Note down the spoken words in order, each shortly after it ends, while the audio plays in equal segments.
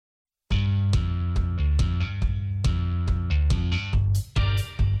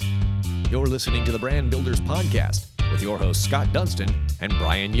You're listening to the Brand Builders Podcast with your hosts Scott Dunston and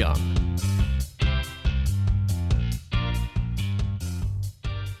Brian Young.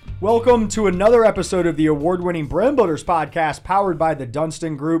 Welcome to another episode of the award-winning Brand Builders Podcast powered by the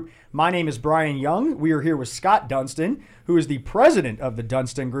Dunston Group. My name is Brian Young. We are here with Scott Dunston, who is the president of the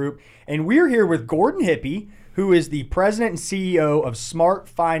Dunston Group, and we're here with Gordon Hippie, who is the president and CEO of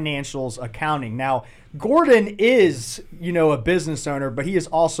Smart Financials Accounting. Now, Gordon is, a business owner, but he is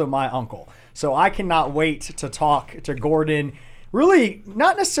also my uncle. So I cannot wait to talk to Gordon, really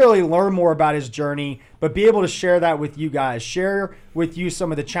not necessarily learn more about his journey, but be able to share that with you guys, share with you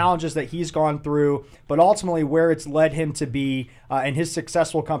some of the challenges that he's gone through, but ultimately where it's led him to be in his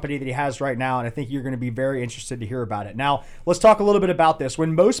successful company that he has right now. And I think you're going to be very interested to hear about it. Now, let's talk a little bit about this.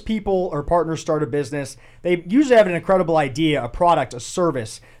 When most people or partners start a business, they usually have an incredible idea, a product, a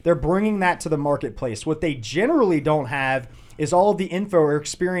service. They're bringing that to the marketplace. What they generally don't have is all of the info or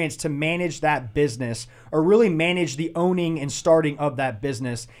experience to manage that business or really manage the owning and starting of that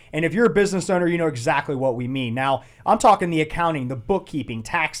business. And if you're a business owner, you know exactly what we mean. Now, I'm talking the accounting, the bookkeeping,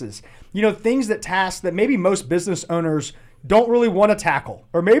 taxes, tasks that maybe most business owners don't really want to tackle,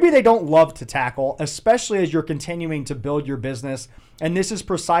 or maybe they don't love to tackle, especially as you're continuing to build your business. And this is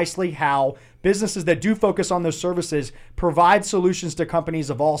precisely how businesses that do focus on those services provide solutions to companies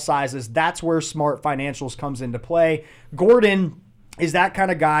of all sizes. That's where Smart Financials comes into play. Gordon is that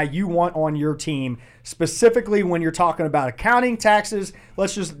kind of guy you want on your team, specifically when you're talking about accounting, taxes.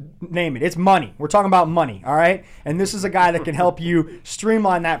 Let's just name it. It's money. We're talking about money, all right? And this is a guy that can help you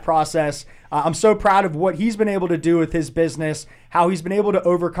streamline that process. I'm so proud of what he's been able to do with his business, how he's been able to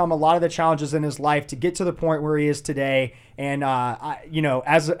overcome a lot of the challenges in his life to get to the point where he is today. And,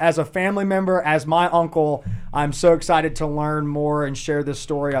 as a family member, as my uncle, I'm so excited to learn more and share this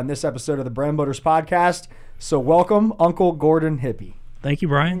story on this episode of the Brand Builders Podcast. So welcome, Uncle Gordon Hippie. Thank you,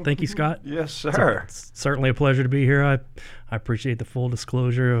 Brian. Thank you, Scott. Yes, sir. It's certainly a pleasure to be here. I appreciate the full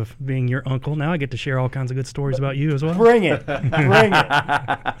disclosure of being your uncle. Now I get to share all kinds of good stories about you as well. Bring it. Bring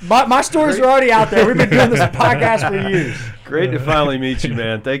it. My stories are already out there. We've been doing this podcast for years. Great to finally meet you,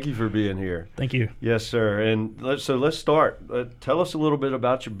 man. Thank you for being here. Thank you. Yes, sir. And let's start. Tell us a little bit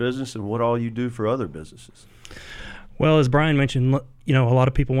about your business and what all you do for other businesses. Well, as Brian mentioned, a lot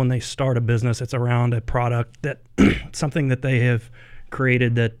of people, when they start a business, it's around a product that something that they have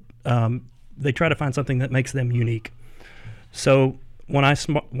created that they try to find something that makes them unique. So when I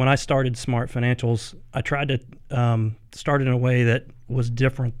started Smart Financials, I tried to start in a way that was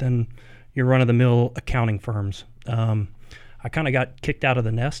different than your run-of-the-mill accounting firms. I kind of got kicked out of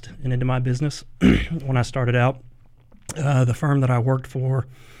the nest and into my business when I started out. The firm that I worked for,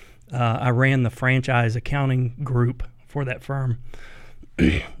 I ran the franchise accounting group for that firm.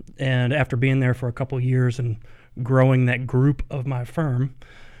 And after being there for a couple of years and growing that group of my firm,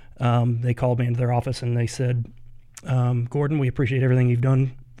 they called me into their office and they said, Gordon, we appreciate everything you've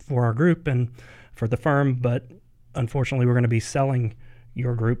done for our group and for the firm, but unfortunately we're going to be selling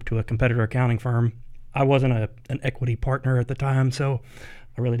your group to a competitor accounting firm. I wasn't an equity partner at the time, so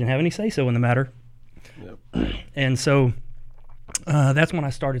I really didn't have any say-so in the matter. Yep. And so that's when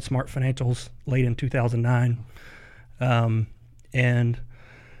I started Smart Financials late in 2009. And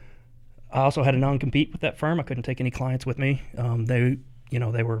I also had a non-compete with that firm. I couldn't take any clients with me.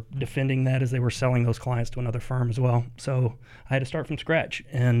 They were defending that as they were selling those clients to another firm as well. So I had to start from scratch.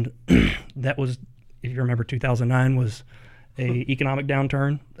 And that was, if you remember, 2009 was a economic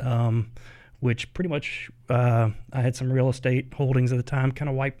downturn, which pretty much I had some real estate holdings at the time kind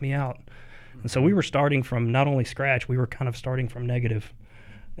of wiped me out. And so we were starting from not only scratch, we were kind of starting from negative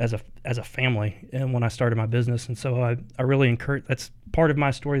as a family, and when I started my business. And so I really encourage, that's part of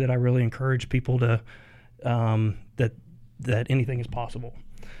my story, that I really encourage people to that anything is possible.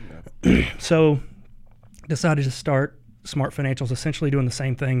 Yeah. So decided to start Smart Financials, essentially doing the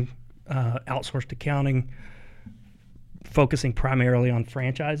same thing, outsourced accounting, focusing primarily on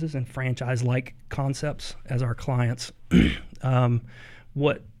franchises and franchise-like concepts as our clients.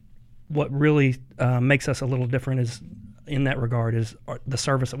 What really makes us a little different is, in that regard, is the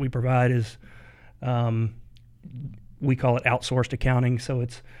service that we provide is, we call it outsourced accounting. So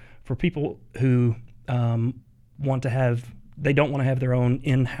it's for people who they don't want to have their own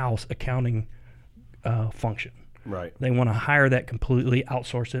in-house accounting function. Right. They want to hire that completely,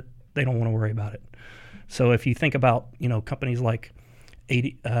 outsource it. They don't want to worry about it. So if you think about, companies like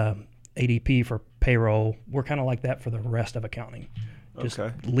ADP for payroll, we're kind of like that for the rest of accounting. Just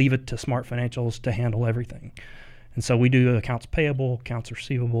leave it to Smart Financials to handle everything. And so we do accounts payable, accounts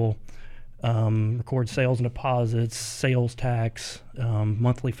receivable, record sales and deposits, sales tax,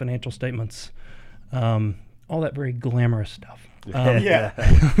 monthly financial statements, all that very glamorous stuff. Yeah.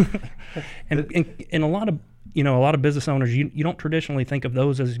 And a lot of business owners, you don't traditionally think of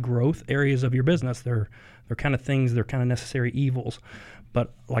those as growth areas of your business. They're kind of things, they're kind of necessary evils.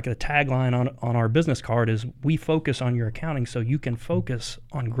 But like the tagline on our business card is, we focus on your accounting so you can focus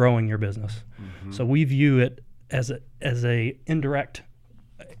on growing your business. Mm-hmm. So we view it as a indirect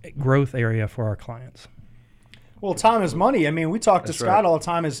growth area for our clients. Well, time is money. I mean, we talk to That's Scott right. all the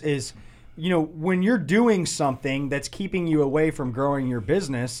time is, when you're doing something that's keeping you away from growing your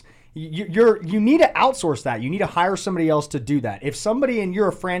business, you need to outsource that. You need to hire somebody else to do that. If somebody, and you're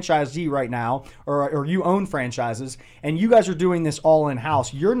a franchisee right now, or you own franchises, and you guys are doing this all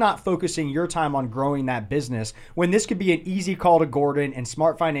in-house, you're not focusing your time on growing that business, when this could be an easy call to Gordon and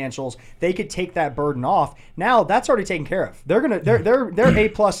Smart Financials. They could take that burden off. Now that's already taken care of. They're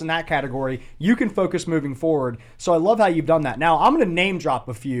A+ in that category. You can focus moving forward. So I love how you've done that. Now I'm going to name drop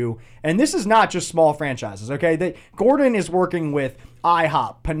a few, and this is not just small franchises, okay? Gordon is working with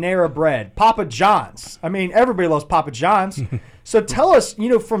IHOP, Panera Bread, Papa John's. I mean, everybody loves Papa John's. So tell us,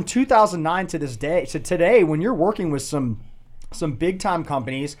 from 2009 to this day, to today, when you're working with some big time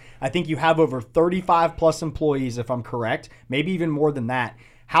companies, I think you have over 35 plus employees, if I'm correct, maybe even more than that.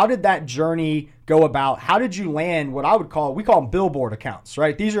 How did that journey go about? How did you land what we call them billboard accounts,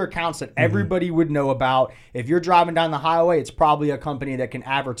 right? These are accounts that everybody would know about. If you're driving down the highway, it's probably a company that can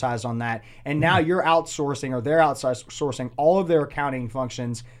advertise on that. And now you're outsourcing, or they're outsourcing all of their accounting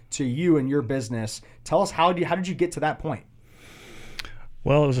functions to you and your business. Tell us, how did you get to that point?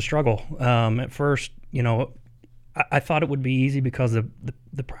 Well, it was a struggle. At first, I thought it would be easy because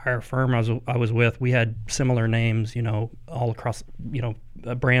the prior firm I was with, we had similar names, all across,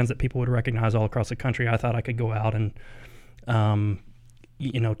 brands that people would recognize all across the country. I thought I could go out and,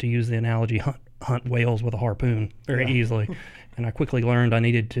 to use the analogy, hunt whales with a harpoon very easily. And I quickly learned I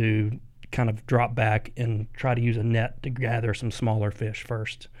needed to kind of drop back and try to use a net to gather some smaller fish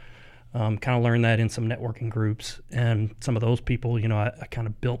first. Kind of learned that in some networking groups, and some of those people, I kind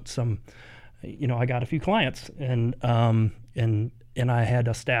of built some. I got a few clients, and I had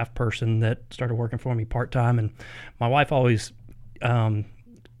a staff person that started working for me part-time. And my wife always,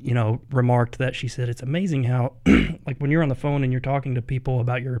 remarked that, she said, it's amazing how, like, when you're on the phone and you're talking to people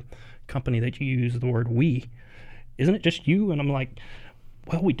about your company, that you use the word we. Isn't it just you? And I'm like,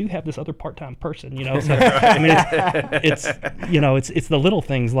 well, we do have this other part-time person, So, I mean, it's the little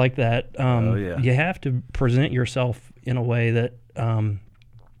things like that. You have to present yourself in a way that,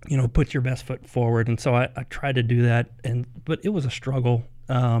 put your best foot forward. And so I tried to do that, but it was a struggle.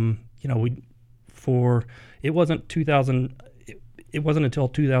 It wasn't until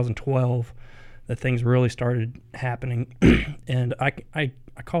 2012 that things really started happening. And I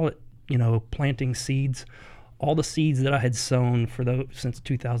call it, planting seeds. All the seeds that I had sown since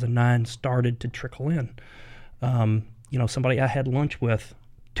 2009 started to trickle in. Somebody I had lunch with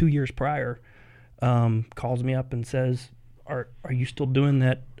 2 years prior calls me up and says, Are you still doing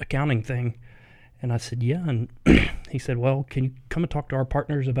that accounting thing? And I said, yeah. And he said, well, can you come and talk to our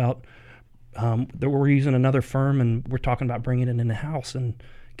partners about that we're using another firm, and we're talking about bringing it in the house, and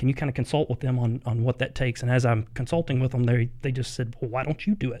can you kind of consult with them on what that takes? And as I'm consulting with them, they just said, well, why don't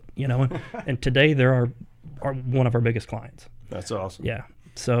you do it? And today they are one of our biggest clients. That's awesome. Yeah.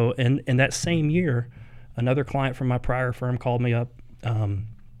 So, and that same year, another client from my prior firm called me up, and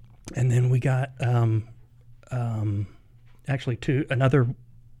then we got actually another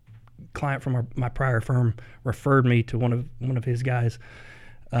client from my prior firm referred me to one of his guys,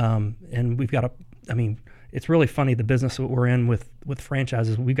 and we've got it's really funny, the business that we're in with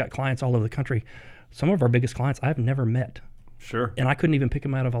franchises. We've got clients all over the country. Some of our biggest clients I've never met. Sure. And I couldn't even pick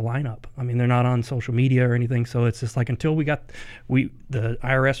them out of a lineup. I mean, they're not on social media or anything. So it's just like, until the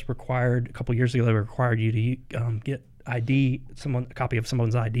IRS required a couple of years ago, they required you to get a copy of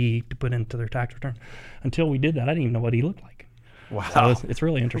someone's ID to put into their tax return. Until we did that, I didn't even know what he looked like. Wow. So it's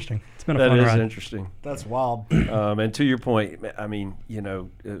really interesting. It's been a fun ride. That is interesting. That's wild. And to your point, I mean,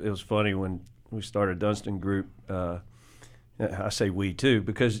 it was funny when we started Dunstan Group. I say we too,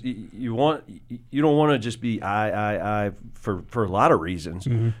 because you don't want to just be I for a lot of reasons,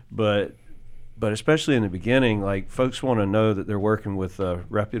 but especially in the beginning, like, folks want to know that they're working with a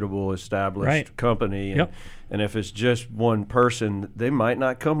reputable, established company, and if it's just one person, they might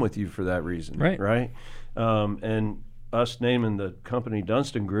not come with you for that reason, right? And us naming the company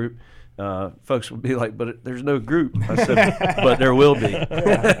Dunstan Group, folks would be like, but there's no group. I said, but there will be.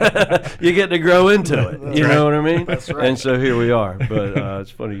 You get to grow into it. You know what I mean? That's right. And so here we are. But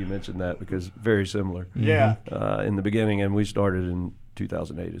it's funny you mentioned that, because very similar. Yeah. In the beginning, and we started in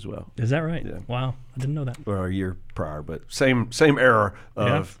 2008 as well. Is that right? Yeah. Wow. I didn't know that. Or a year prior, but same era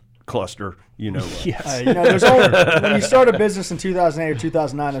of cluster, Yes. There's only, when you start a business in 2008 or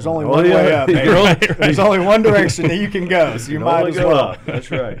 2009, there's only one way up, baby. Right. There's only one direction that you can go, so you might as well. That's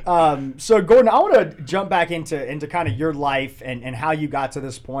right. So Gordon, I want to jump back into kind of your life and how you got to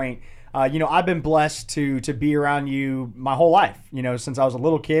this point. I've been blessed to be around you my whole life. Since I was a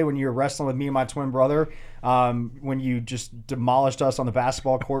little kid, when you were wrestling with me and my twin brother, when you just demolished us on the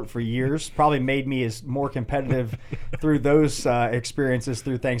basketball court for years, probably made me as more competitive through those experiences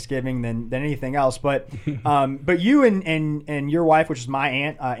through Thanksgiving than anything else. But you and your wife, which is my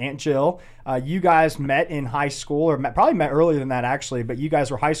Aunt Jill, you guys met in high school, or probably met earlier than that actually. But you guys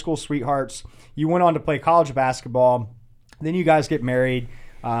were high school sweethearts. You went on to play college basketball. Then you guys get married.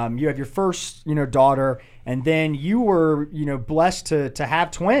 You have your first, daughter, and then you were, blessed to have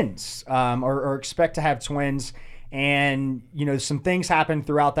twins, or expect to have twins. And, some things happened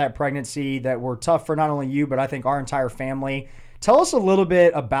throughout that pregnancy that were tough for not only you, but I think our entire family. Tell us a little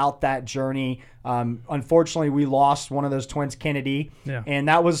bit about that journey. Unfortunately, we lost one of those twins, Kennedy. Yeah. And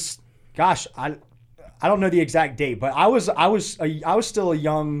that was, gosh, I don't know the exact date, but I was still a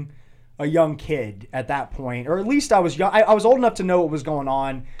young kid at that point, or at least I was young. I was old enough to know what was going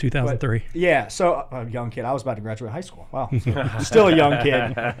on. 2003. Yeah, so a young kid. I was about to graduate high school. Wow, still a young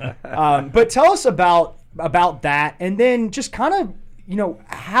kid. But tell us about that, and then just kind of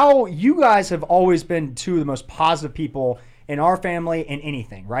how you guys have always been two of the most positive people in our family in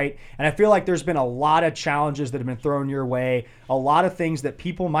anything, right? And I feel like there's been a lot of challenges that have been thrown your way, a lot of things that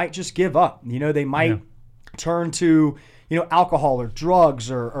people might just give up. They might turn to alcohol or drugs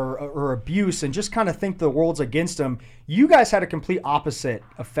or abuse and just kind of think the world's against them. You guys had a complete opposite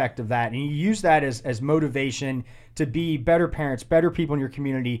effect of that. And you use that as motivation to be better parents, better people in your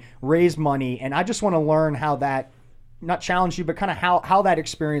community, raise money. And I just want to learn how that, not challenge you, but kind of how that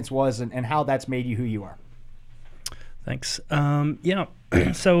experience was and how that's made you who you are. Thanks. So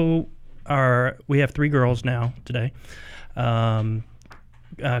we have 3 girls now today.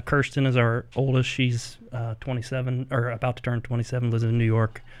 Kirsten is our oldest. She's 27, or about to turn 27, lives in New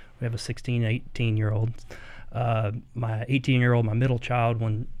York. We have a 16, 18-year-old. My 18-year-old, my middle child,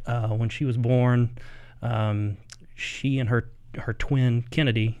 when she was born, she and her twin,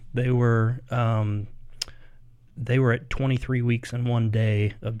 Kennedy, they were at 23 weeks and 1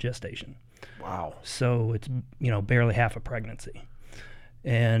 day of gestation. Wow. So it's, barely half a pregnancy.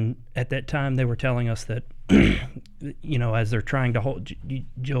 And at that time, they were telling us that, as they're trying to hold,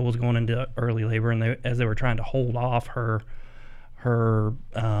 Jill was going into early labor, and as they were trying to hold off her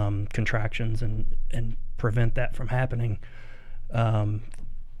contractions and prevent that from happening, the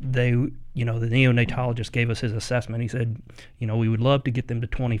neonatologist gave us his assessment. He said, we would love to get them to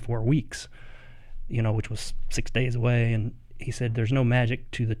 24 weeks, which was 6 days away. And he said, there's no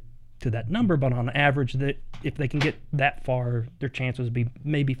magic to that number, but on average, that if they can get that far, their chances would be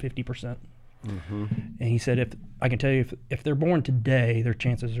maybe 50%. Mm-hmm. And he said, I can tell you, if they're born today, their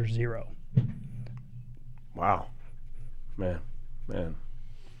chances are 0. Wow, man.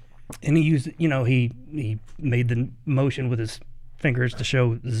 And he used, he made the motion with his fingers to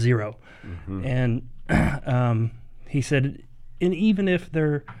show 0. Mm-hmm. And he said, and even if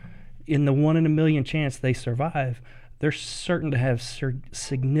they're in the 1 in a million chance they survive, they're certain to have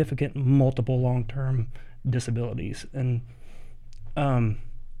significant multiple long-term disabilities. And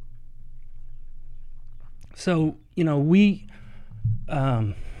so, we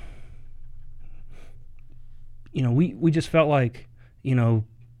just felt like,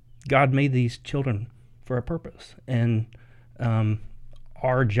 God made these children for a purpose. And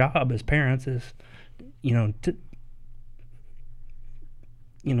our job as parents is, to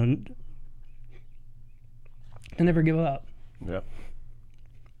never give up. Yeah.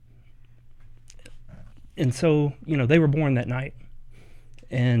 And so, they were born that night.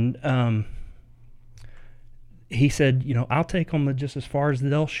 And he said, I'll take them just as far as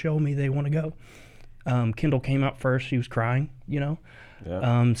they'll show me they want to go. Kendall came out first. She was crying, Yeah.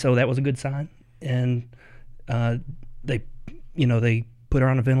 So that was a good sign. And they put her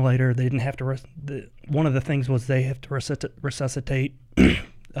on a ventilator. They didn't have to. One of the things was they have to resuscitate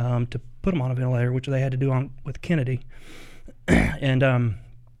to put them on a ventilator, which they had to do with Kennedy. And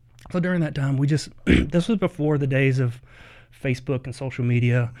so during that time, this was before the days of Facebook and social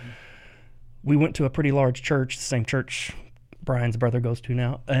media. We went to a pretty large church, the same church Brian's brother goes to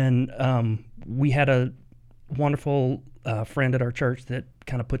now. And we had a wonderful friend at our church that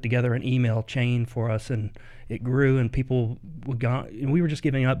kind of put together an email chain for us, and it grew, and people and we were just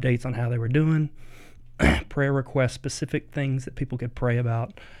giving updates on how they were doing, prayer requests, specific things that people could pray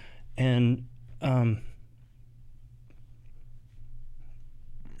about. And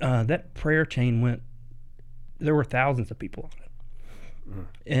that prayer chain there were thousands of people on it.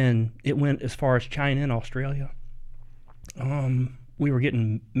 and it went as far as China and Australia. We were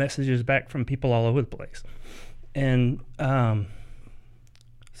getting messages back from people all over the place, and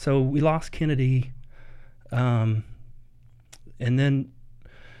so we lost Kennedy, and then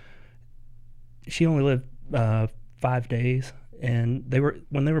she only lived 5 days, and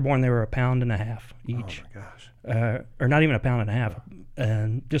when they were born, they were 1.5 pounds each. Oh my gosh! Or not even 1.5 pounds,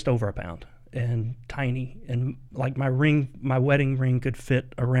 and just over a pound, and tiny, and like my wedding ring could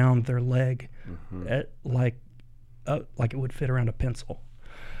fit around their leg, like it would fit around a pencil,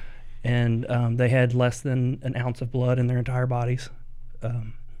 and they had less than an ounce of blood in their entire bodies.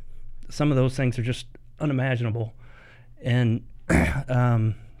 Some of those things are just unimaginable, and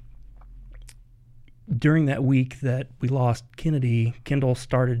during that week that we lost Kennedy, Kendall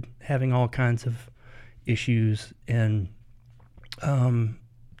started having all kinds of issues and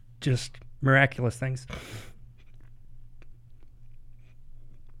just miraculous things.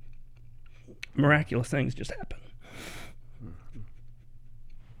 Miraculous things just happen.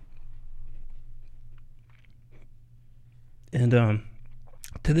 And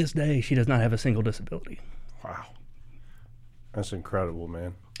to this day, she does not have a single disability. Wow, that's incredible,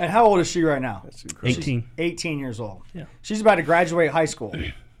 man. And how old is she right now? That's incredible. 18. 18 years old. Yeah. She's about to graduate high school.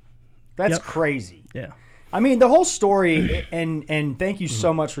 That's Yep. crazy. Yeah. I mean, the whole story, and thank you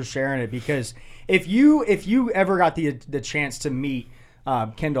so much for sharing it, because if you ever got the chance to meet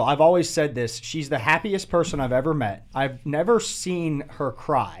Kendall, I've always said this, she's the happiest person I've ever met. I've never seen her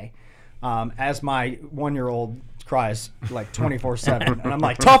cry, as my 1-year-old cries like 24/7, and I'm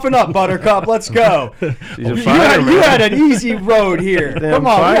like, toughen up, Buttercup, let's go. She's a fighter, You man. had an easy road here. Damn Come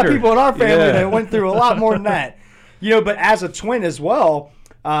on, we fighter. got people in our family Yeah. that went through a lot more than that. But as a twin as well,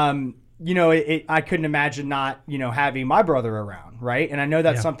 I couldn't imagine not, having my brother around, right? And I know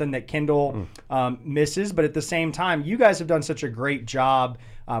that's Yeah. something that Kendall misses, but at the same time, you guys have done such a great job.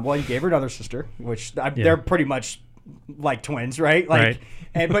 Well, you gave her another sister, which they're pretty much like twins, right? Right.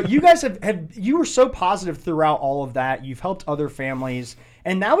 But you guys you were so positive throughout all of that. You've helped other families,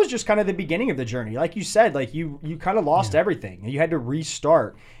 and that was just kind of the beginning of the journey. Like you said, like you kind of lost everything, and you had to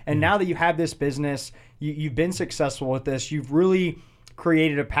restart. And now that you have this business, you've been successful with this. You've really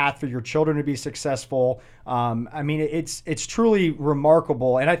created a path for your children to be successful. I mean, it's truly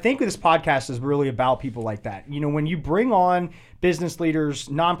remarkable. And I think this podcast is really about people like that. When you bring on business leaders,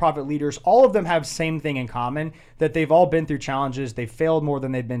 nonprofit leaders, all of them have same thing in common, that they've all been through challenges. They've failed more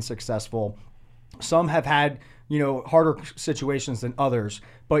than they've been successful. Some have had, harder situations than others,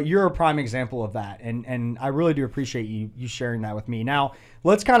 but you're a prime example of that. And I really do appreciate you sharing that with me. Now,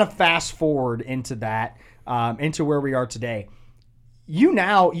 let's kind of fast forward into that, into where we are today.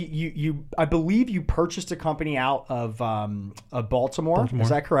 I believe you purchased a company out of Baltimore. Is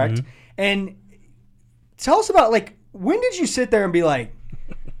that correct? Mm-hmm. And tell us about, when did you sit there and be like,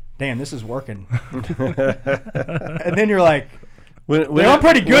 damn, this is working? And then you're like, I'm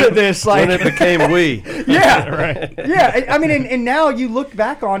pretty good at this. When it became we. Yeah. Right. Yeah. I mean, and now you look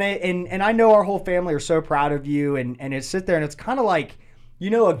back on it, and I know our whole family are so proud of you, and it's sit there and it's kind of like,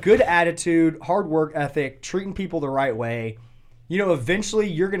 a good attitude, hard work ethic, treating people the right way. Eventually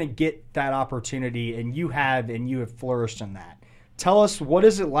you're going to get that opportunity, and you have flourished in that. Tell us, what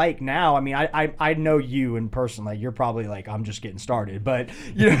is it like now? I mean, I know you in person, you're probably like, I'm just getting started, but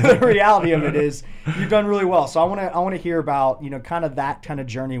the reality of it is you've done really well. So I want to hear about, kind of that kind of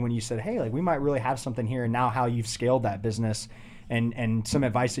journey when you said, hey, we might really have something here, and now how you've scaled that business, and some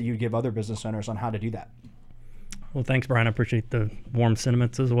advice that you give other business owners on how to do that. Well, thanks, Brian. I appreciate the warm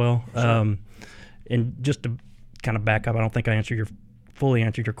sentiments as well. Sure. And just to kind of back up, I don't think I fully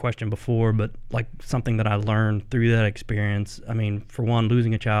answered your question before, but something that I learned through that experience. I mean, for one,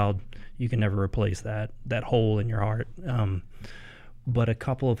 losing a child, you can never replace that hole in your heart. But a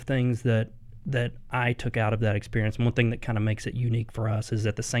couple of things that I took out of that experience, one thing that kind of makes it unique for us is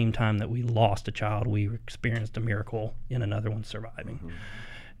at the same time that we lost a child, we experienced a miracle in another one surviving. Mm-hmm.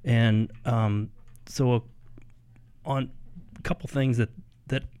 And so on a couple things that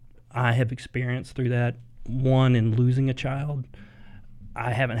I have experienced through that, one, in losing a child,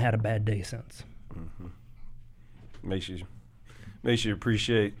 I haven't had a bad day since. Mm-hmm. Makes you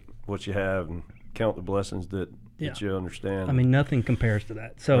appreciate what you have and count the blessings that you understand. I mean, nothing compares to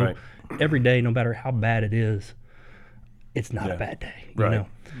that. So right. Every day, no matter how bad it is, it's not a bad day. Right.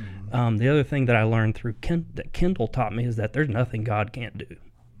 Mm-hmm. The other thing that I learned through that Kendall taught me is that there's nothing God can't do.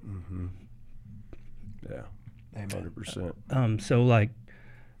 Mm-hmm. Yeah. Amen. 100%. So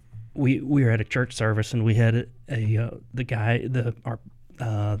we were at a church service, and we had the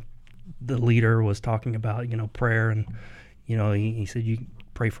leader was talking about prayer, and he said you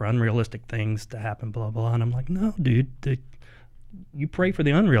pray for unrealistic things to happen, blah blah. And I'm like, no, dude, you pray for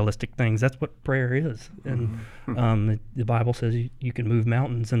the unrealistic things. That's what prayer is. And the Bible says you can move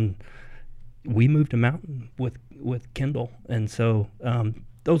mountains, and we moved a mountain with Kendall. And so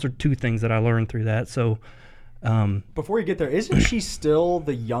those are two things that I learned through that. So before you get there, isn't she still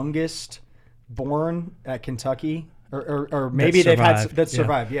the youngest born at Kentucky? Or maybe they've had that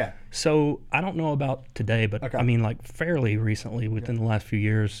survived, yeah. So I don't know about today, but Okay. I mean, like fairly recently, within the last few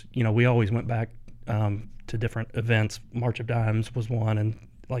years, we always went back to different events. March of Dimes was one, and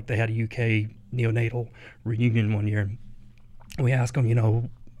like they had a UK neonatal reunion one year. We asked them,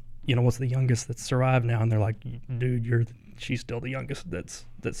 what's the youngest that's survived now? And they're like, dude, she's still the youngest that's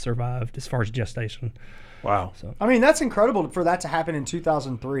survived as far as gestation. Wow. So I mean, that's incredible for that to happen in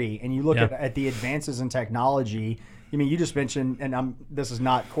 2003. And you look Yeah. at the advances in technology. I mean, you just mentioned, and this does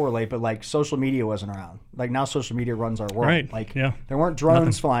not correlate, but like social media wasn't around. Like now social media runs our world. Right. Like Yeah. there weren't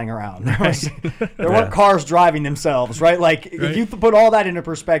drones flying around. There weren't cars driving themselves, right? Like if you put all that into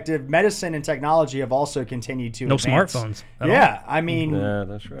perspective, medicine and technology have also continued to no advance. smartphones at all. Yeah. I mean, Yeah,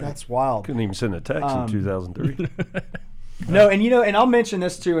 that's right. that's wild. Couldn't even send a text in 2003. No, and and I'll mention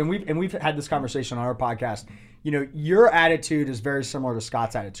this too, and we've had this conversation on our podcast. Your attitude is very similar to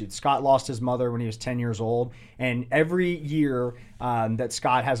Scott's attitude. Scott lost his mother when he was 10 years old, and every year that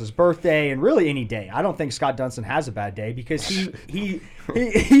Scott has his birthday, and really any day, I don't think Scott Dunston has a bad day because he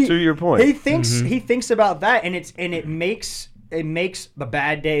To your point. he thinks about that, and it makes the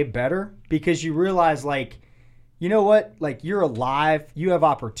bad day better because you realize you know what, you're alive, you have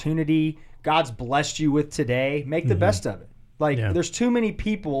opportunity, God's blessed you with today, make the best of it. There's too many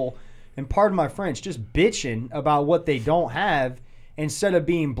people, and pardon my French, just bitching about what they don't have instead of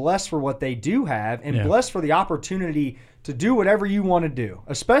being blessed for what they do have and blessed for the opportunity to do whatever you want to do,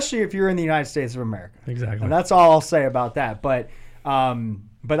 especially if you're in the United States of America. Exactly. And that's all I'll say about that. But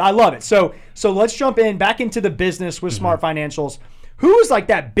I love it. So let's jump back into the business with Smart Financials. Who is like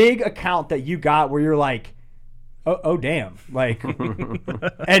that big account that you got where you're like, oh damn.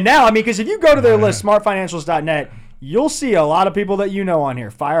 And now, I mean, because if you go to their list, smartfinancials.net, you'll see a lot of people that on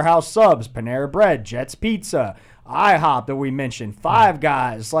here. Firehouse Subs, Panera Bread, Jets Pizza, IHOP that we mentioned, Five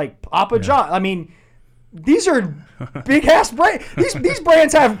Guys, like Papa John. I mean, these are big ass brands. These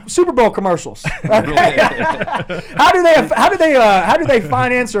brands have Super Bowl commercials. Okay? How do they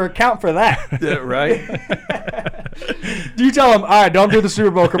finance or account for that? Yeah, right? Do you tell them, all right, don't do the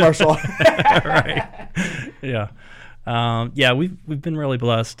Super Bowl commercial? Right. Yeah. We've been really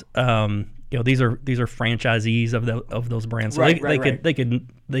blessed. These are franchisees of those brands. So Right.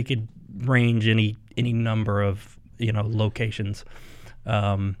 They could range any number of locations.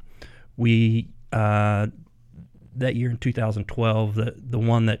 We that year in 2012, the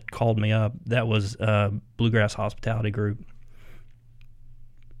one that called me up, that was Bluegrass Hospitality Group.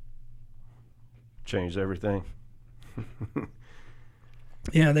 Changed everything.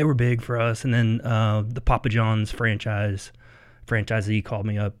 Yeah, they were big for us. And then the Papa John's franchisee called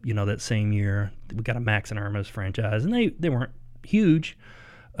me up, that same year. We got a Max and Irma's franchise, and they weren't huge,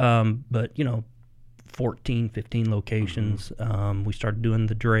 but 14, 15 locations. We started doing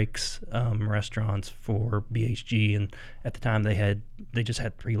the Drake's restaurants for BHG, and at the time they just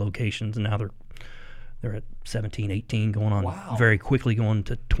had 3 locations, and now they're at 17, 18, going on very quickly, going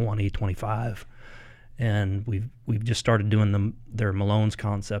to 20, 25. And we've just started doing their Malone's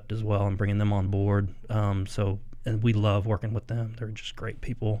concept as well and bringing them on board. And we love working with them. They're just great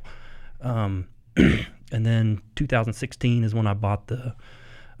people. And then 2016 is when I bought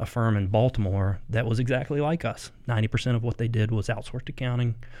a firm in Baltimore that was exactly like us. 90% of what they did was outsourced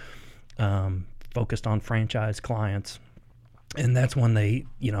accounting, focused on franchise clients. And that's when they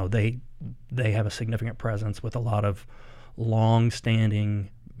have a significant presence with a lot of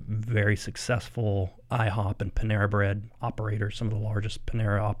long-standing, very successful IHOP and Panera Bread operators, some of the largest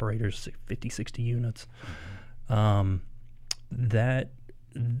Panera operators, 50, 60 units. That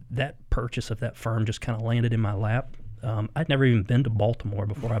purchase of that firm just kind of landed in my lap. I'd never even been to Baltimore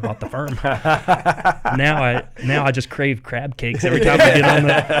before I bought the firm. Now I just crave crab cakes every time I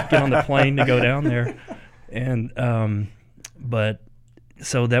get on the plane to go down there. And but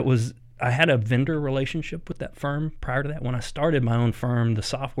so that was, I had a vendor relationship with that firm prior to that. When I started my own firm, the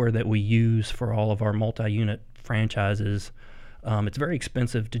software that we use for all of our multi-unit franchises, it's very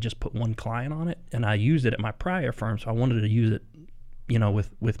expensive to just put one client on it, and I used it at my prior firm, so I wanted to use it,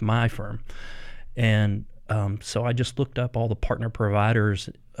 with my firm. And so I just looked up all the partner providers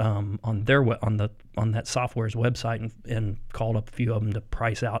on that software's website and called up a few of them to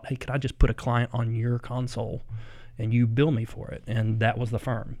price out, hey, could I just put a client on your console and you bill me for it? And that was the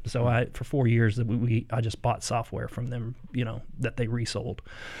firm. So for 4 years I just bought software from them, that they resold.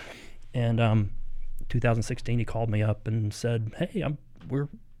 And 2016, he called me up and said, "Hey,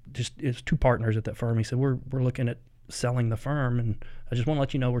 it's two partners at that firm." He said, "We're looking at selling the firm, and I just want to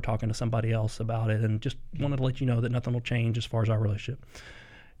let you know we're talking to somebody else about it, and just wanted to let you know that nothing will change as far as our relationship."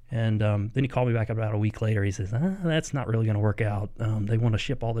 And then he called me back about a week later. He says, "That's not really going to work out. They want to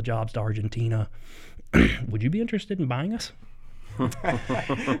ship all the jobs to Argentina. Would you be interested in buying us?"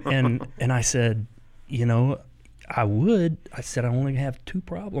 and I said, I would. I said, I only have two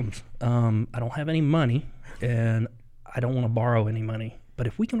problems. I don't have any money, and I don't want to borrow any money. But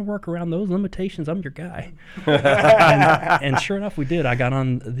if we can work around those limitations, I'm your guy. and sure enough, we did. I got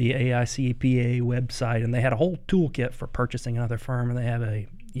on the AICPA website, and they had a whole toolkit for purchasing another firm, and they have a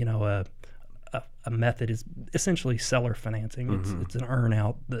method is essentially seller financing. Mm-hmm. It's an earn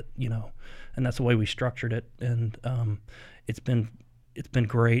out that, and that's the way we structured it. And it's been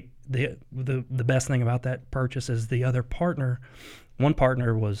great. The best thing about that purchase is the other partner, one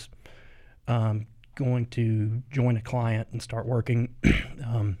partner was going to join a client and start working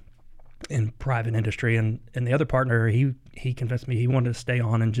in private industry, and the other partner, he convinced me he wanted to stay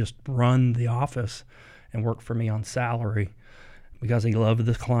on and just run the office and work for me on salary, because he loves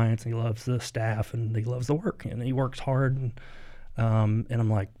the clients, he loves the staff, and he loves the work, and he works hard. And I'm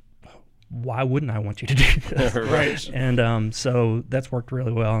like, why wouldn't I want you to do this? Right. And so that's worked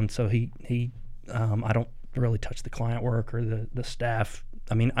really well. And so he I don't really touch the client work or the staff.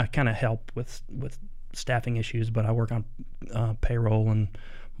 I mean, I kind of help with staffing issues, but I work on payroll and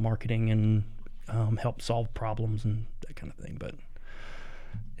marketing and help solve problems and that kind of thing. But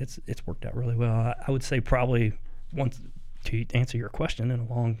it's worked out really well. I would say probably once, to answer your question in a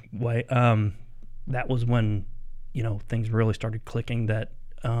long way, that was when, things really started clicking, that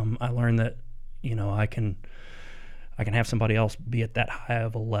I learned that, I can have somebody else be at that high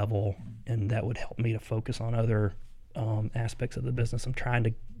of a level, and that would help me to focus on other aspects of the business. I'm trying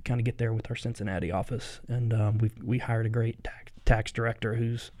to kind of get there with our Cincinnati office, and we hired a great tax director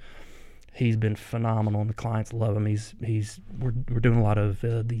he's been phenomenal, and the clients love him. We're doing a lot of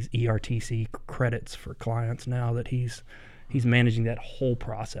these ERTC credits for clients now that he's managing that whole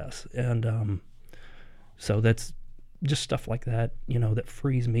process, and so that's just stuff like that, that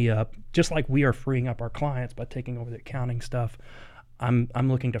frees me up. Just like we are freeing up our clients by taking over the accounting stuff, I'm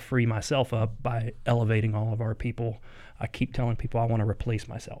looking to free myself up by elevating all of our people. I keep telling people I want to replace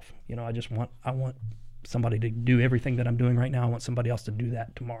myself. I want somebody to do everything that I'm doing right now. I want somebody else to do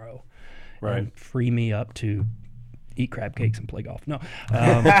that tomorrow, right? And free me up to eat crab cakes and play golf. No,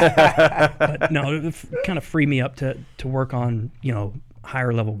 but no, kind of free me up to work on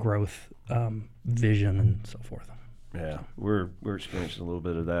higher level growth, vision, and so forth. Yeah, we're experiencing a little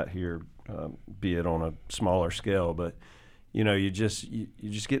bit of that here, be it on a smaller scale, but you just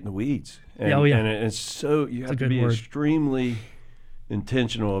get in the weeds, and, and it's so you have to be extremely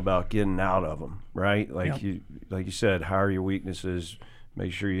intentional about getting out of them, right? Like you said, hire your weaknesses,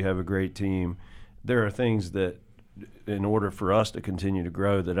 make sure you have a great team. There are things that, in order for us to continue to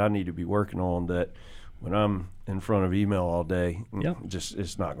grow, that I need to be working on, that when I'm in front of email all day,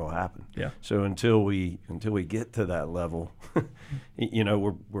 it's not going to happen. Yeah. So until we get to that level,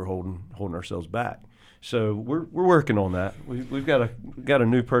 we're holding ourselves back. So we're working on that. We've got a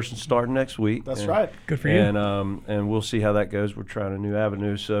new person starting next week. That's right. Good for you. And we'll see how that goes. We're trying a new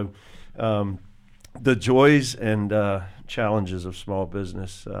avenue. So the joys and challenges of small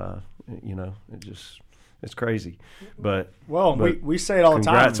business, it's crazy, but we say it all the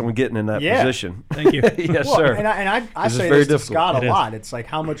time. Congrats on getting in that position. Thank you. Yes, sir. And I say this to Scott a lot. It's like,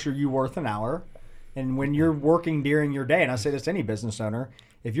 how much are you worth an hour? And when you're working during your day, and I say this to any business owner,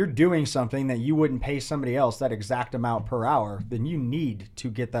 if you're doing something that you wouldn't pay somebody else that exact amount per hour, then you need to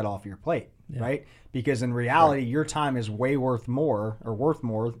get that off your plate, right? Because in reality, your time is way worth more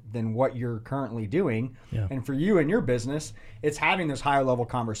than what you're currently doing. Yeah. And for you and your business, it's having those higher level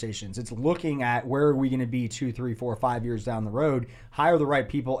conversations. It's looking at where are we going to be 2, 3, 4, 5 years down the road, hire the right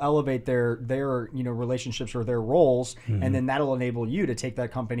people, elevate their relationships or their roles, and then that'll enable you to take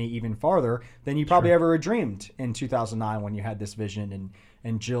that company even farther than you probably ever dreamed in 2009 when you had this vision.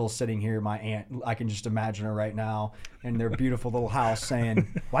 And Jill sitting here, my aunt, I can just imagine her right now in their beautiful little house saying,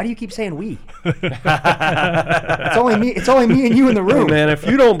 "Why do you keep saying we? It's only me and you in the room." Hey man, if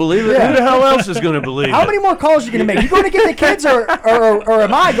you don't believe it, who the hell else is going to believe it? How many more calls are you going to make? You going to get the kids or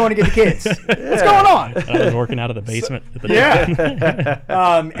am I going to get the kids? What's going on? I was working out of the basement.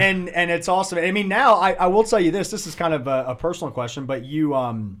 And it's awesome. I mean, now I will tell you this is kind of a personal question, but you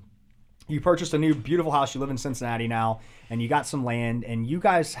purchased a new beautiful house. You live in Cincinnati now, and you got some land, and you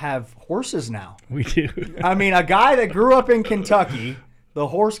guys have horses now. We do. I mean, a guy that grew up in Kentucky, the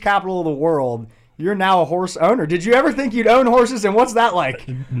horse capital of the world, you're now a horse owner. Did you ever think you'd own horses, and what's that like?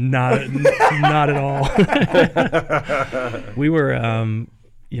 Not at all. We were,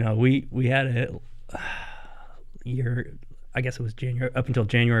 we had a year. I guess it was January. Up until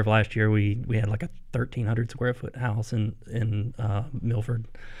January of last year, we had like a 1,300 square foot house in Milford,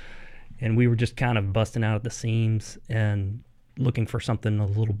 and we were just kind of busting out at the seams and looking for something a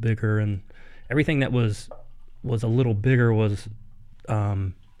little bigger. And everything that was a little bigger was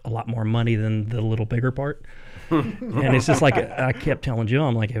a lot more money than the little bigger part. And it's just like I kept telling Joe,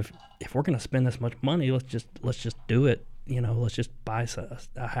 I'm like, if we're gonna spend this much money, let's just do it. Let's just buy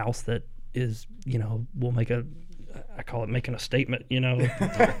a house that is, we'll make I call it making a statement.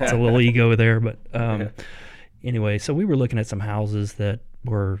 It's a little ego there, but anyway. So we were looking at some houses that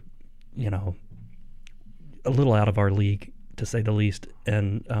were, a little out of our league, to say the least.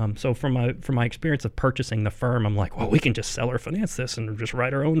 And so from my experience of purchasing the firm, I'm like, well, we can just sell or finance this and just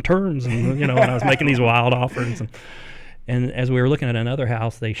write our own terms. And and I was making these wild offers. And as we were looking at another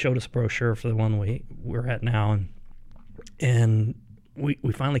house, they showed us a brochure for the one we're at now, and we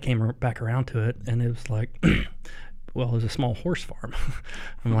finally came back around to it, and it was like, well, it was a small horse farm.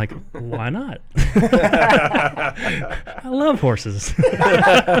 I'm like, why not? I love horses.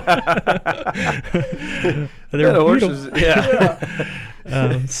 They're horses,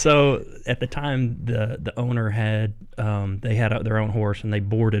 so at the time, the owner had they had their own horse, and they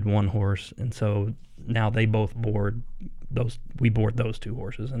boarded one horse, and so now they both board those. We board those two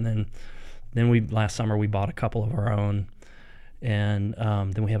horses, and then last summer we bought a couple of our own. And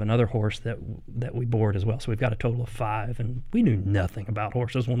then we have another horse that we board as well. So we've got a total of 5, and we knew nothing about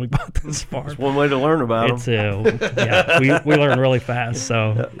horses when we bought this farm. It's one way to learn about them. We learn really fast.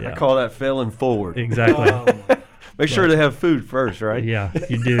 So I call that failing forward. Exactly. Make sure they have food first, right? Yeah,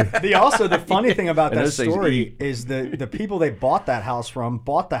 you do. The funny thing about that story is the people they bought that house from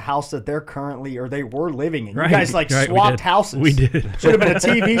bought the house that they're currently, or they were living in. You guys swapped houses. We did. Should have been a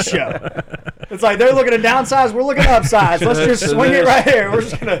TV show. It's like they're looking to downsize, we're looking to upsize. Let's just swing it right here. We're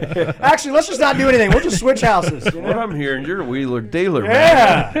just gonna let's just not do anything. We'll just switch houses. What I'm hearing, you're a wheeler dealer.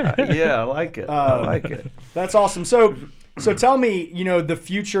 Yeah, man. Yeah, I like it. I like it. That's awesome. So tell me, the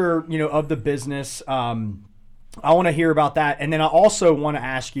future, of the business. I want to hear about that. And then I also want to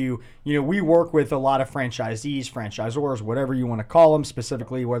ask you, we work with a lot of franchisees, franchisors, whatever you want to call them,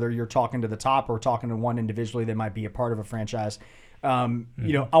 specifically whether you're talking to the top or talking to one individually that might be a part of a franchise. I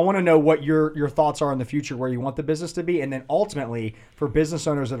want to know what your thoughts are in the future, where you want the business to be. And then ultimately, for business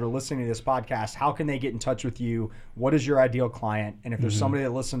owners that are listening to this podcast, how can they get in touch with you? What is your ideal client? And if there's somebody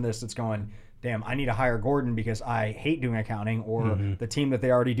that listens to this that's going, damn, I need to hire Gordon because I hate doing accounting, or the team that they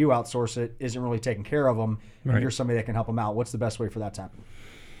already do outsource it isn't really taking care of them, and you're somebody that can help them out. What's the best way for that to happen?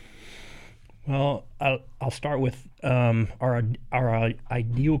 Well, I'll start with our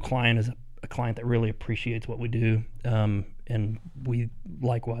ideal client is a client that really appreciates what we do, and we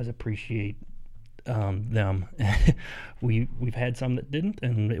likewise appreciate them. We've had some that didn't,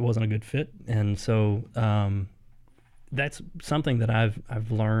 and it wasn't a good fit, and so that's something that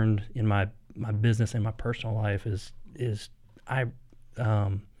I've learned in my business and my personal life is it's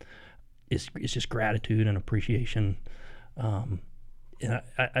just gratitude and appreciation, and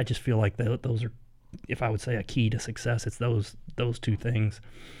I just feel like those are, if I would say a key to success, it's those two things.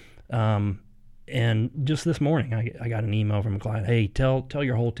 And just this morning I got an email from a client, hey, tell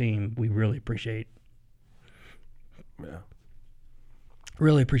your whole team we really appreciate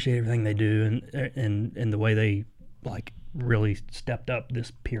everything they do, and the way they really stepped up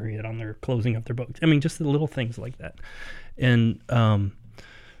this period on their closing up their books. I mean, just the little things like that. And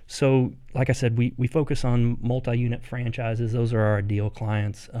so like I said, we focus on multi-unit franchises. Those are our ideal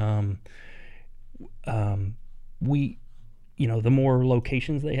clients. The more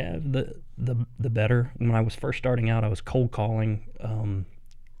locations they have, the better. When I was first starting out, I was cold calling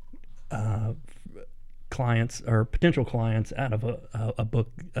clients or potential clients out of a book,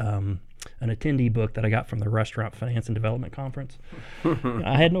 an attendee book that I got from the Restaurant Finance and Development Conference.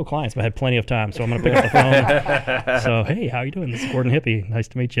 I had no clients, but I had plenty of time, so I'm going to pick up the phone. So, hey, how are you doing? This is Gordon Hippie. Nice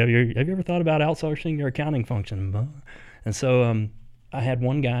to meet you. Have you ever thought about outsourcing your accounting function? And so I had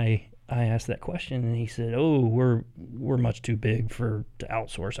one guy, I asked that question, and he said, "Oh, we're much too big to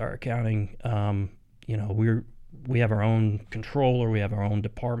outsource our accounting. We have our own controller, we have our own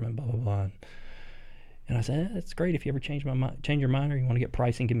department, blah blah blah." And I said, "That's great. If you ever change your mind, or you want to get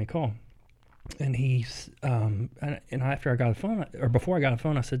pricing, give me a call." And he's and after I got a phone, or before I got a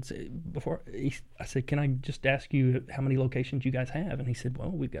phone, I said, I said, "Can I just ask you how many locations you guys have?" And he said,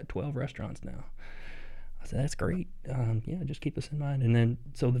 "Well, we've got 12 restaurants now." I said, "That's great. Yeah, just keep us in mind." And then,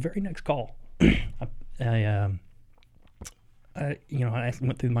 so the very next call, I I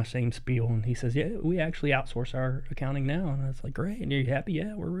went through my same spiel, and he says, "Yeah, we actually outsource our accounting now." And I was like, "Great, and are you happy?"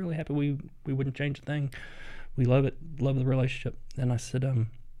 "Yeah, we're really happy. We wouldn't change a thing. We love it, love the relationship." And I said,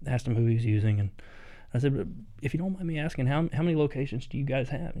 asked him who he was using, and I said, "If you don't mind me asking, how many locations do you guys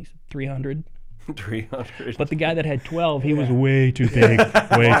have?" And he said, 300. 300. But the guy that had 12, he was way too big,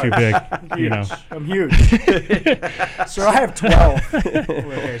 way too big. You know. I'm huge. So I have 12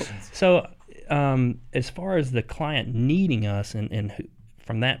 locations. So as far as the client needing us and who,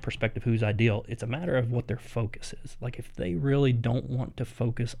 from that perspective, who's ideal, it's a matter of what their focus is. Like if they really don't want to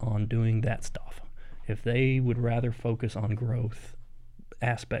focus on doing that stuff, if they would rather focus on growth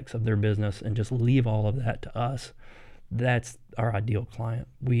aspects of their business and just leave all of that to us, that's our ideal client.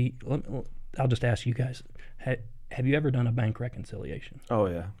 I'll just ask you guys, have you ever done a bank reconciliation? Oh,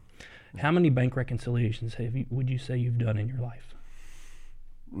 yeah. How many bank reconciliations would you say you've done in your life?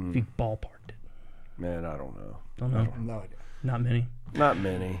 If you ballparked it. Man, I don't know. Don't know. No idea. Not many. Not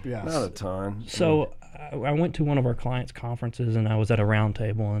many. Yes. Not a ton. So I went to one of our clients' conferences, and I was at a round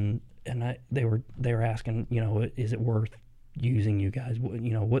table, and they were asking, is it worth using you guys?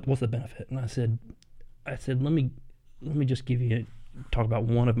 What's the benefit? And I said, let me just talk about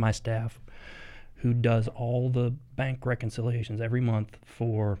one of my staff who does all the bank reconciliations every month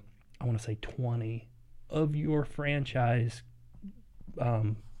for, I want to say 20 of your franchise,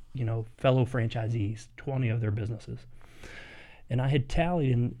 fellow franchisees, 20 of their businesses. And I had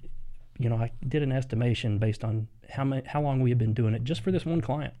tallied, and I did an estimation based on how long we had been doing it just for this one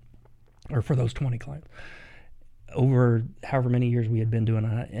client, or for those 20 clients, over however many years we had been doing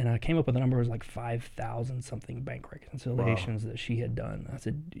it. And I came up with a number. It was like 5,000 something bank reconciliations that she had done. I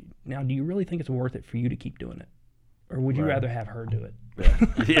said, "Now, do you really think it's worth it for you to keep doing it, or would you rather have her do it?"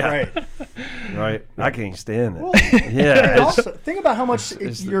 Yeah. Right. I can't stand it. Well, yeah. also, think about how much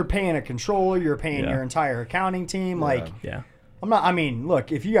you're paying a controller, you're paying your entire accounting team. Like, Yeah.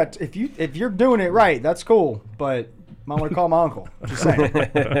 Look, if you're doing it right, that's cool. But I want to call my uncle.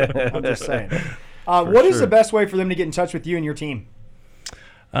 I'm just saying. What is the best way for them to get in touch with you and your team?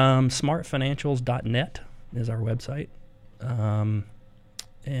 Smartfinancials.net is our website,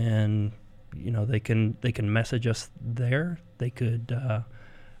 and they can message us there. They could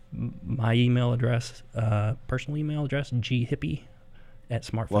my email address, personal email address,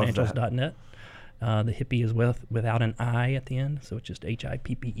 ghippie@smartfinancials.net. The hippie is without an I at the end, so it's just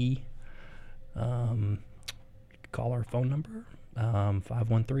HIPPE. Call our phone number,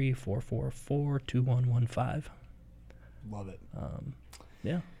 513-444-2115. Love it.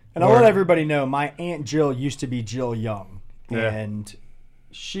 Yeah. And I'll let everybody know, my Aunt Jill used to be Jill Young. Yeah. And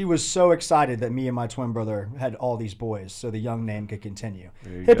she was so excited that me and my twin brother had all these boys, so the Young name could continue.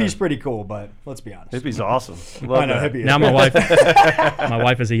 Hippie's pretty cool, but let's be honest. Hippie's awesome. I know, Hippie. Now my wife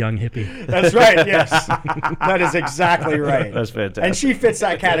is a young hippie. That's right, yes. That is exactly right. That's fantastic. And she fits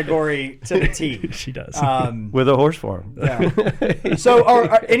that category to the T. She does. With a horse farm. Yeah. So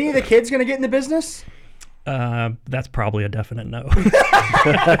are any of the kids going to get in the business? That's probably a definite no.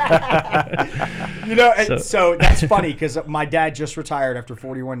 So that's funny because my dad just retired after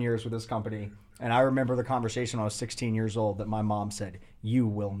 41 years with this company. And I remember the conversation when I was 16 years old that my mom said, "You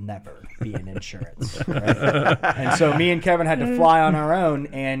will never be in insurance." Right? And so me and Kevin had to fly on our own.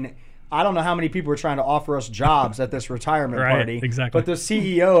 And I don't know how many people were trying to offer us jobs at this retirement party. Exactly. But the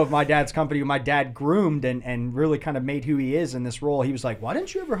CEO of my dad's company, who my dad groomed and really kind of made who he is in this role, he was like, "Why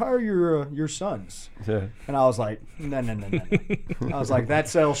didn't you ever hire your sons?" Yeah. And I was like, no. I was like, that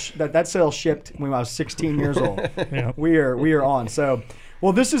sale shipped when I was 16 years old. Yeah. We are on. So,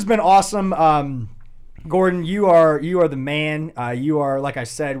 well, this has been awesome. Gordon, you are the man. You are, like I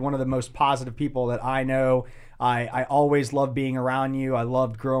said, one of the most positive people that I know. I always love being around you. I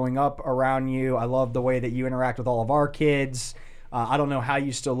loved growing up around you. I love the way that you interact with all of our kids. I don't know how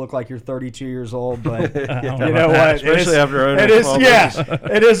you still look like you're 32 years old, but you know what? Especially after owning it is. small Yeah, business.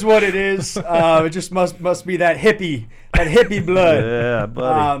 it is what it is. It just must be that hippie blood. Yeah,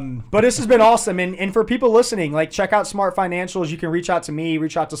 buddy. But this has been awesome. And for people listening, like, check out Smart Financials. You can reach out to me,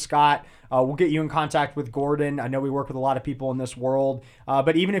 reach out to Scott. We'll get you in contact with Gordon. I know we work with a lot of people in this world.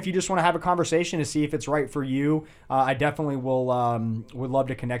 But even if you just want to have a conversation to see if it's right for you, I definitely would love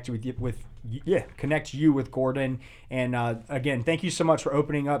to connect you with Gordon. And again, thank you so much for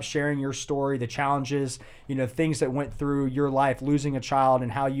opening up, sharing your story, the challenges, things that went through your life, losing a child,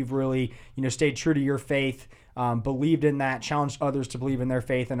 and how you've really, stayed true to your faith. Believed in that, challenged others to believe in their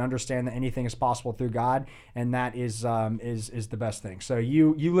faith, and understand that anything is possible through God, and that is the best thing. So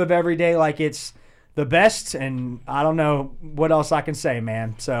you live every day like it's the best, and I don't know what else I can say,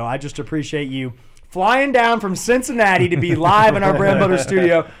 man. So I just appreciate you flying down from Cincinnati to be live in our Brand Builder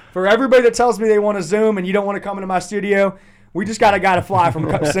studio. For everybody that tells me they want to Zoom and you don't want to come into my studio, We just got a guy to fly from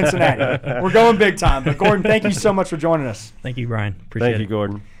Cincinnati. We're going big time. But Gordon, thank you so much for joining us. Thank you, Brian. Appreciate it. Thank you,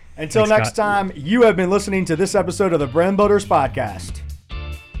 Gordon. Until Thanks, next Scott. time, you have been listening to this episode of the Brand Builders Podcast.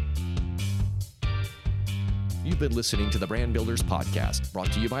 You've been listening to the Brand Builders Podcast,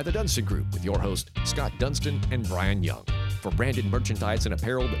 brought to you by the Dunston Group with your host, Scott Dunston and Brian Young. For branded merchandise and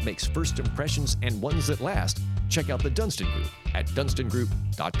apparel that makes first impressions and ones that last, check out the Dunston Group at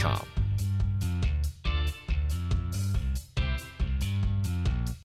dunstongroup.com.